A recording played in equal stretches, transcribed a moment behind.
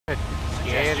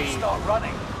start running.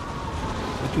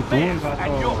 What you doing,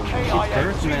 Vato? She's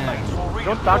cursed, man.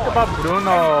 Don't talk about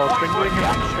Bruno fingering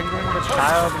the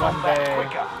child one day.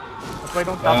 That's why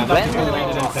don't talk about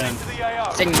Bruno.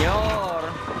 Senor.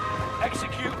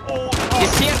 Execute all.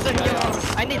 He's here, senor.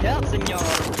 I need help, senor.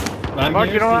 I'm Mark,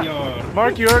 here, you know senor. what?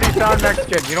 Mark, you already sound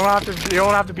Mexican. You don't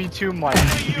have to be too much.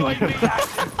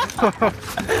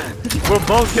 We're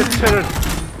both considered.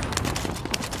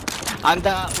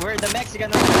 We're the Mexican.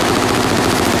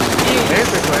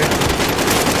 Basically.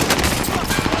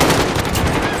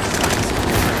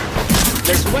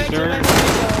 There's way too many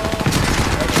people.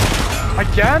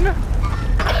 Again?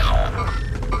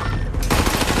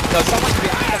 No, someone's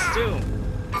behind us too.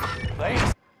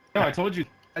 No, I told you,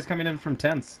 guys coming in from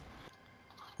tents.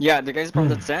 Yeah, the guys from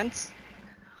the tents.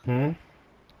 Hmm?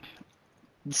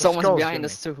 Someone's behind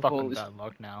us too. Fucking bad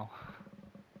luck now.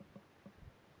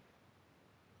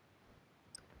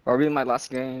 Probably my last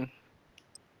game.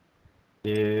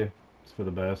 Yeah, it's for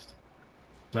the best.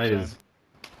 Night is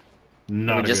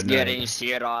not We're a just good getting night.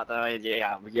 shit out.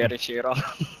 Yeah, we're getting shit out.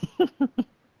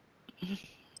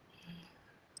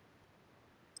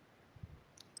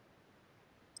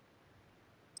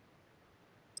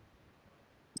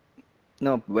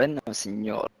 No bueno,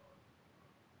 señor.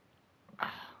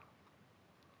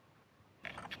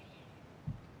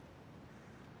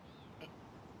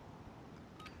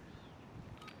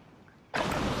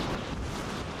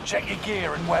 Check your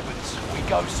gear and weapons. We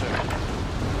go soon.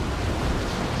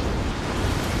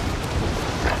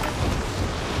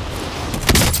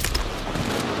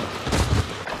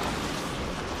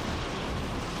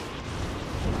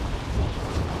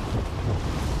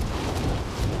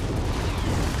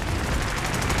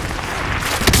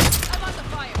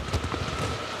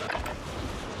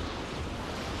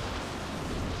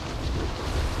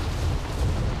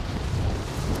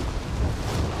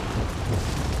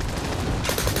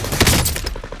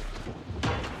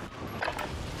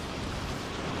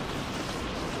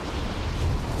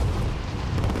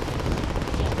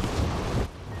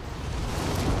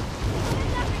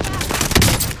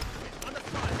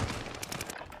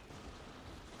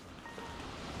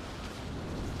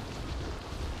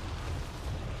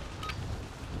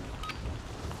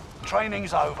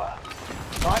 Training's over.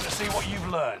 Time to see what you've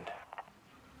learned.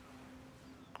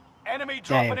 Enemy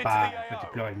dropping into the AO.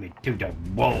 Deploy me to the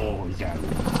war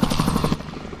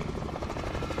zone.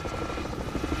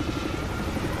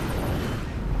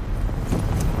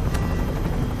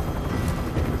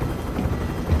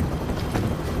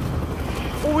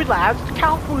 Alright lads, the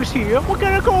Cowboys here. We're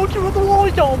gonna go to the war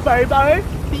zone, baby.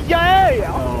 Yeah.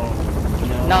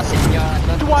 Oh, No, senor.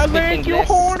 Don't Do I speak make you English.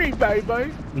 horny,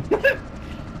 baby?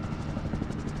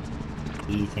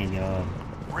 Sí, señor.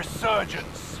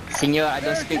 Resurgence. Senor, I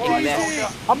don't speak English.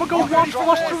 I'ma go one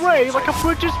plus three like a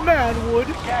British man would.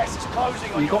 Gas is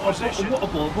closing on You your got position. a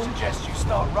bubble? Suggest you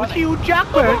start With running. you,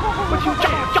 Jackman. With you,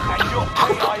 Jack. And your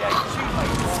KIA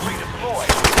teammates will redeploy.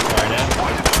 We've spotted an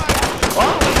enemy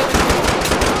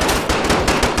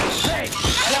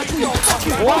radar jammer in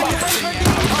your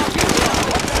area.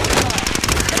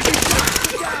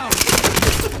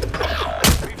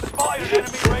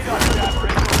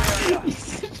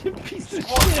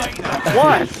 Squad mate,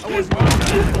 What?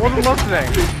 Wasn't listening.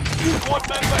 squad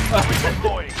member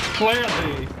redeploying.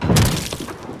 Clearly.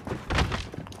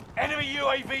 Enemy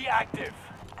UAV active.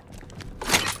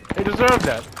 They deserved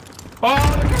it. Oh,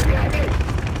 they're coming at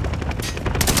me!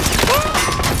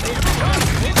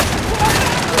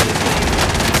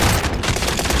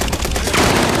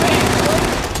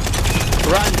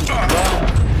 Run,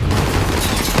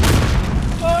 run.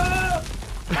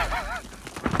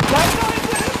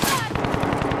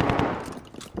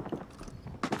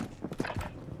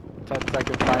 10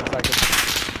 seconds, 9 seconds.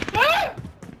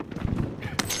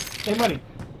 Hey, money.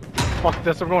 Fuck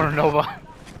this, I'm going to Nova.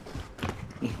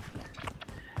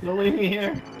 Don't leave me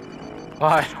here.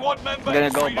 Bye. Squad member I'm gonna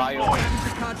is go buy you.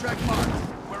 redeploying. Contract marked.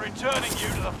 We're returning you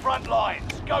to the front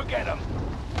lines. Go get them.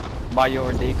 Bio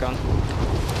or Deacon.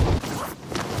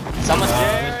 Someone's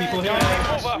there. There's people here.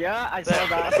 Yeah, I saw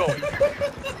that.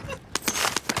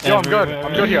 Yo, I'm good.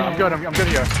 I'm good here. I'm good. I'm good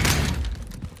here.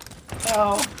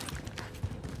 Oh.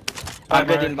 I'm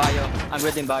good in bio. I'm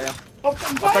good in bio. I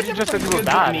thought you just said you were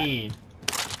bad.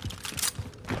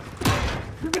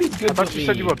 Everybody's good I thought with you me.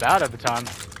 said you were bad at the time.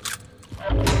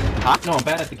 Huh? No, I'm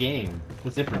bad at the game.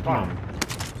 It's different. Come on.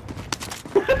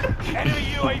 Enemy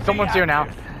UAV Someone's here now.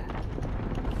 active.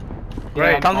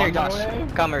 Great. Come here, On the Josh. way.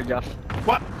 Come here, Josh.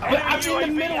 What? Enemy I'm in the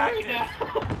UAV middle right active. now.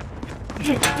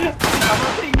 I'm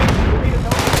rotating next to me to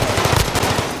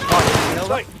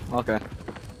know. Okay.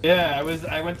 Yeah,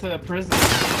 I went to prison.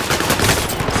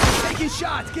 Taking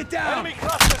shots. Get down. Enemy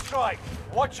cluster strike.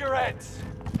 Watch your heads.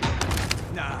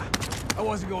 Nah, I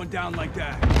wasn't going down like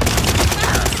that.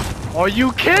 Are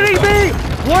you kidding me?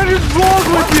 What is wrong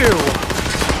with you?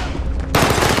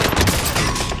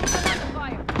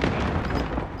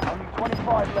 Only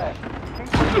 25 left.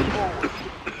 Keep moving forward.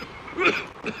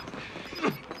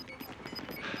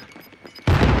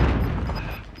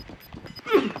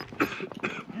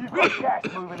 You've got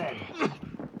gas moving in.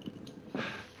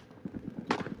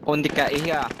 On the guy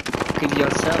here. Kill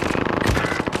yourself.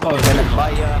 Oh,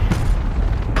 Fire.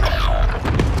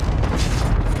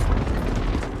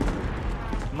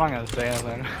 I'm not gonna say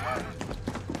anything.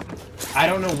 I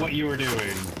don't know what you were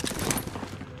doing.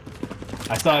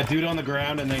 I saw a dude on the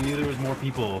ground and I knew there was more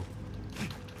people.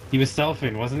 He was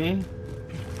selfing, wasn't he?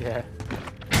 Yeah.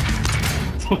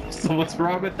 So what's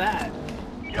wrong with that?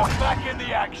 You're back in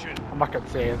the action. I'm not gonna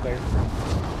say anything.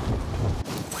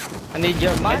 I need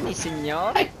your money,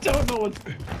 senor. I don't know what's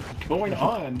going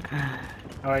on.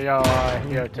 Oh, yo,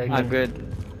 here, take I'm it.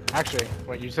 good. Actually,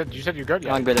 wait, you said you're good?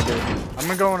 Yeah. I'm good. I'm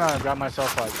gonna go and grab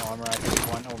myself like armor at this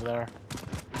point over there.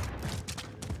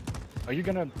 Are you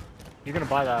gonna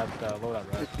buy that loadout,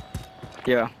 right?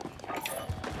 Yeah.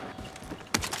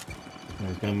 I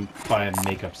was gonna buy a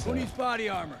makeup Who set. needs body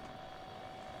armor?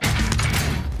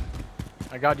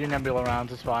 I got you nebula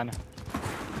rounds, it's fine.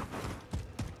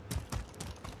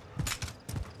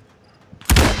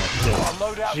 Got a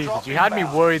loadout Jesus, drop you had me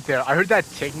inbound. worried there. I heard that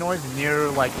tick noise near,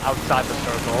 like, outside the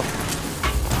circle.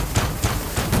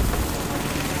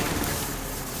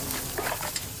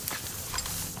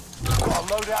 Got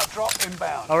a loadout drop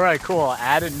inbound. Alright, cool.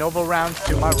 Added Nova rounds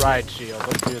to my riot shield.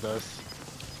 Let's do this.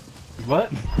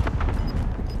 What?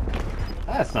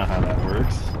 That's not how that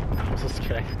works. I was just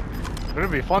kidding. It's gonna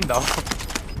be fun, though. You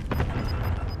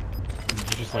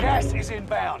just like Gas is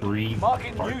inbound. breathe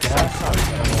Marking fart new gas? safe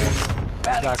zone.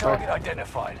 Bounty Exactly. target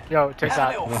identified. Yo, take Have a that.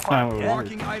 little That's fun, not what yeah? it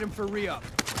Marking item for re-up.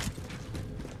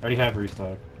 I already have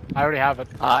restock. I already have it.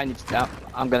 I need to.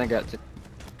 I'm gonna get it.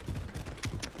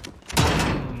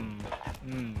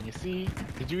 You see?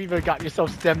 Did you even got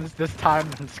yourself stems this time?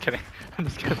 I'm just kidding. I'm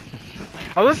just kidding.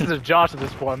 I listen to Josh at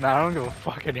this point, man. I don't give a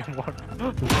fuck anymore.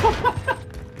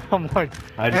 I'm like,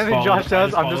 anything Josh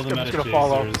says, I'm just gonna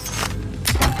follow.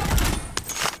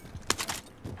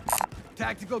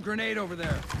 Tactical grenade over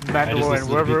there. Mandalorian, listen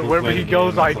to people wherever play he the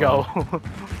goes, game, I that's go.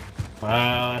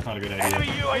 Well, that's not a good Enemy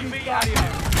idea. UAV active.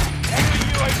 Enemy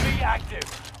UAV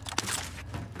active.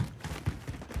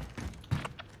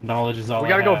 Knowledge is all We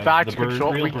gotta I go have. back The to bird-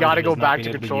 control. real We bird gotta go has not back been to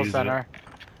able control use it. center.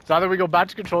 So either we go back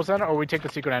to control center or we take the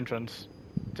secret entrance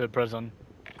to prison.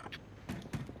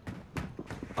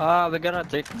 We gotta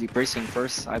take the precinct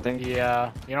first, I think.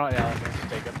 Yeah, you know what? Yeah, let's just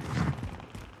take it.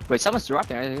 Wait, someone's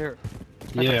dropping. I hear.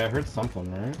 Yeah, I heard something,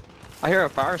 right? I hear a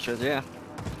parachute. Yeah.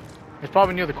 It's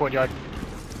probably near the courtyard.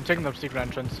 I'm taking the secret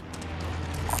entrance.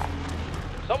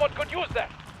 Someone could use that.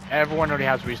 Everyone already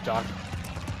has restock.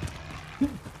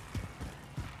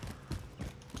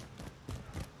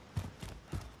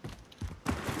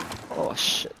 Oh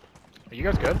shit. Are you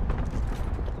guys good?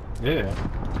 Yeah.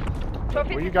 Where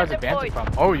are you guys advancing from?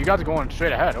 Oh, you guys are going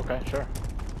straight ahead. Okay, sure.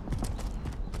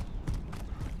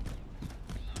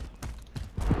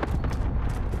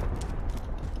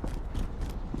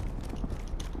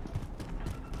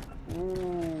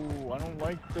 Ooh, I don't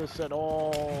like this at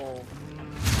all.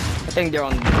 I think they're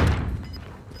on.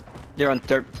 They're on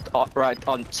third, right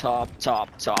on top.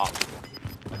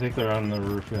 I think they're on the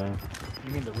roof, yeah.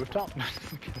 You mean the rooftop?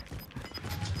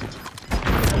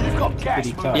 You've got gas Pretty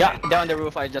moving tough. Yeah, in. they're on the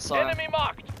roof. I just saw. Enemy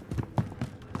marked.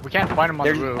 We can't find them on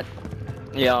They're- the roof.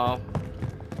 Yeah.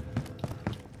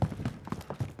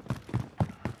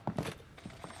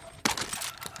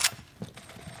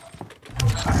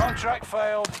 Contract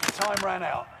failed. Time ran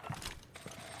out.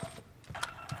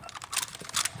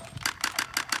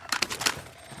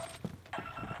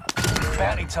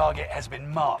 Bounty target has been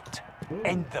marked.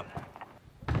 End them.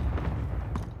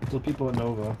 Still people at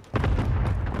Nova.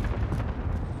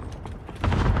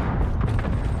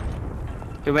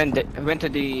 He went to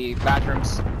the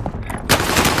bathrooms.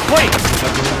 Wait!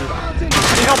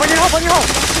 I need help! I need help! I need help!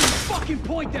 Fucking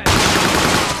point that.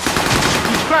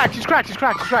 He's cracked! He's cracked! He's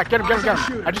cracked! He's cracked! Get him! Get him! Get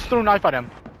him! I just threw a knife at him.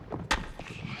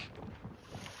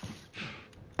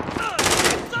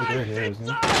 Oh, they're here, isn't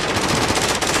it?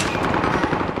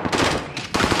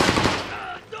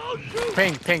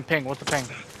 Ping! Ping! Ping! What's the ping?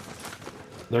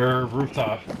 They're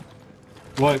rooftop.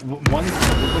 What? One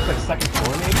looks like second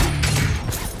floor, maybe?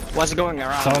 What's going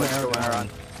around? Someone What's going around. around?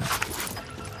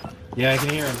 Yeah, I can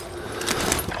hear him.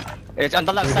 It's on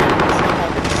the left side.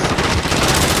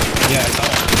 Yeah, I saw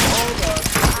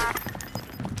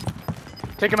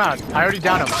Take him out. I already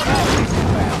downed him.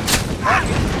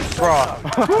 Bro.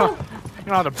 You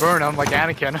know how to burn him like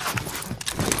Anakin.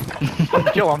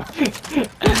 Kill him.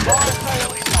 Fire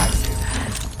sale is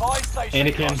active. Buy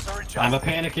station costs are Anakin, I'm a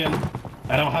adjusted. panikin.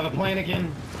 I don't have a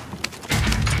planikin.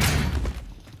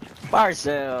 Fire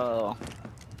sale.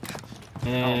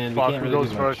 And Fuck, we can't who really goes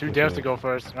do first? much. Who dares to go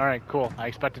first? Alright, cool. I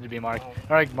expected to be Mark.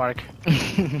 Alright, Mark.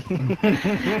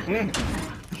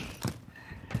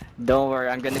 Don't worry,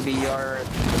 I'm gonna be your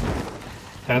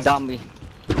Test. dummy.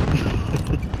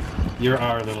 You're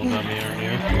our little dummy, aren't you?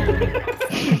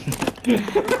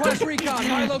 Request recon,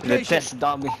 my The location. test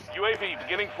dummy. UAV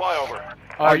beginning flyover.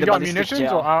 Or You the got ballistic munitions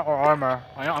gel. or armor?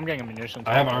 I'm getting munitions.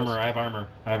 I have armor. I have armor.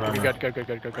 I have armor. Good.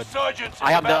 Resurgence is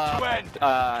I have about to end.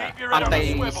 the Keep your head on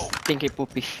the swivel. anti-stinky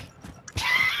poopy.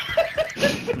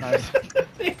 Nice.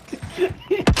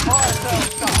 Fire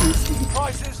sale done.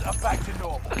 Prices are back to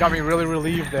normal. Got me really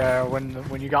relieved there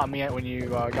when you got me at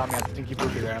Stinky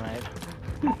Poopy there, mate.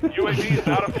 UAV is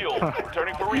out of fuel.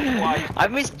 Returning for resupply. I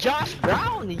miss Josh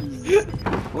Brownies.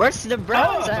 Where's the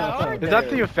brownies? Is that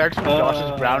the effects from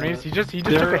Josh's brownies? He just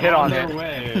took a hit on their it.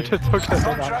 way. He just took a hit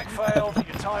on it. Contract failed. Your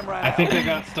time ran I out. think they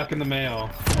got stuck in the mail.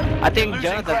 I think Losing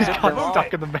Jonathan ground. took them Got all.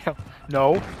 stuck in the mail.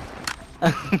 No.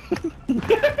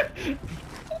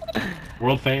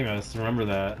 World famous. Remember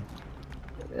that.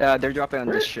 Yeah, they're dropping on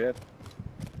this ship.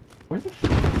 Where the f is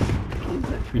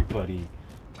everybody?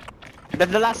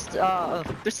 The last,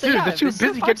 there's still Dude, they're guys, too there's still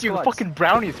busy five getting you squads. fucking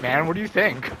brownies, man. What do you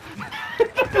think?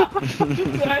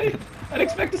 I'd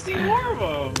expect to see more of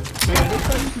them. Wait, are they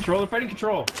fighting control? They're fighting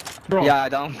control. Control. Yeah, I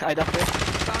don't think. Bounty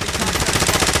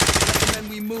contract. Recommend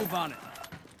we move on it.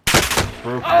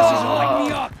 Proof. This is light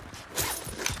me up.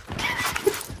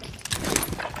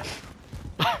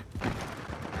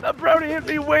 That brownie hit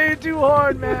me way too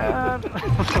hard, man.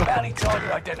 Bounty target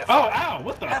identified. Oh, ow!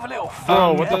 What the? Have a little Oh,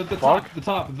 fun. what the the top, fuck? the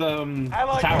top, the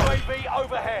Allied tower. UAV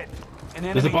overhead. An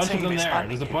There's a enemy bunch of team them is there. hunting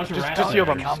There's a you. bunch of rats Just heal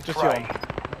there. them. Become Just heal prey. them.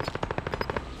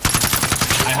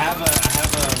 I have nothing.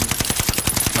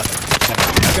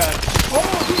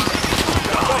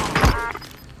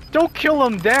 Don't kill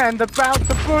him, Dan. The bird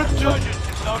just. Resurgence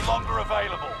is no longer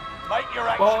available. Make your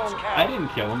actions Well, count. I didn't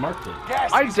kill him. Mark did.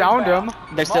 Gas I is downed inbound.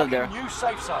 him. They're still Marking there. New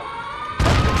safe zone.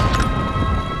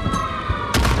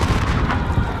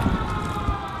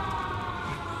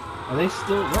 Are they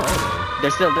still? Where are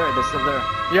They're still there. They're still there.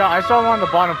 Yeah, I saw him on the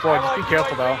bottom floor. Just be Allied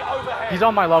careful, though. UAV overhead. He's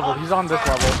on my level. He's on this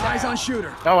level. Eyes on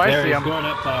shooter. Oh, I there, see he's him. going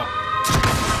up top.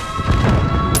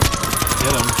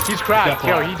 Get him. He's cracked.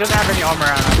 Yo, he doesn't have any armor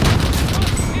on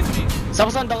him.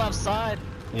 Someone's on the left side.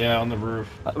 Yeah, on the roof.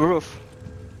 Roof.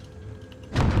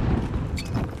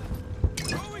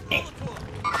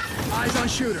 Eyes on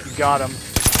shooter. Got him.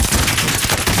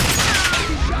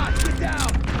 Shots, get down.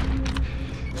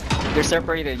 They're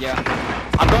separated. Yeah.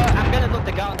 I'm gonna look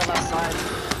the guy on the left side.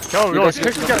 Yo, You yo, guys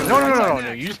stick should together. look No, at no, the no, right no,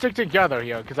 no. You stick together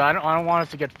here, because I don't want us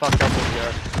to get fucked up over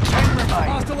here.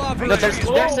 Hostile No, operator.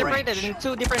 they're separated in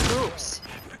two different groups.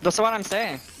 That's what I'm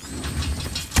saying.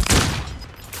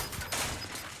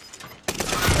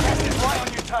 Right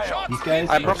on your tail. These guys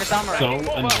I are broke his armor. so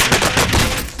annoying.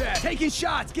 Taking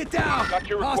shots, get down. Got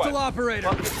your request. Hostile operator.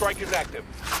 Cluster strike is active.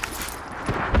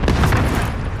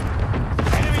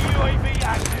 Enemy UAV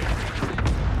active.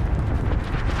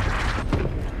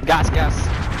 Gas.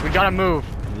 We gotta move.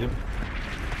 Yep.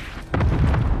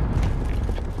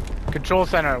 Control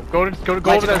center. Go over there. Control.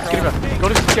 Go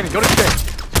to skinny. Go to skinny.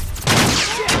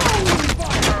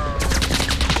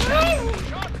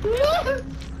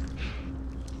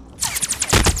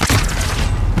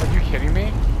 Are you kidding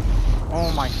me?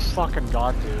 Oh my fucking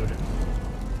god, dude.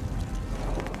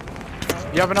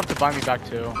 You have enough to buy me back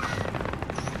too.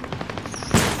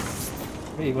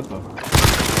 Hey, what the?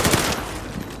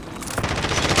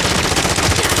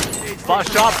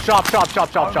 Shop.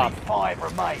 Only 5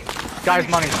 remain. Guy's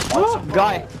money. A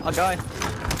guy.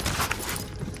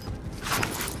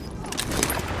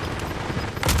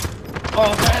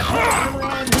 Oh, man.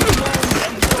 Run.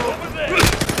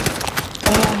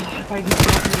 Oh, if I just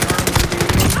got the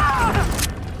armor,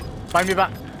 dude. Buy me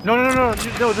back. No,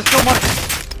 there's still money.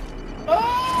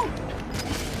 Oh!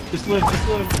 Just live.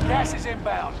 Gas is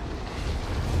inbound.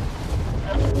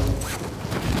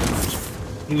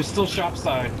 He was still shop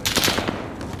side.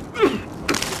 Did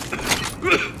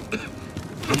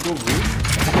he go roof? I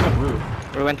think he went roof.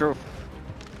 We went roof.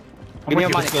 I'm Give me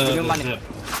your working money. with Give me your the money. zip.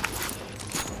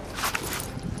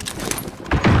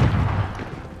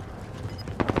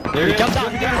 There he Jump is.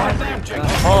 down. Right there.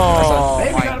 Oh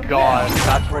Hey, we my got a god, win.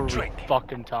 that's what we're Retreat.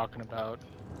 fucking talking about.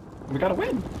 We gotta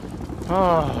win.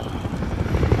 Oh.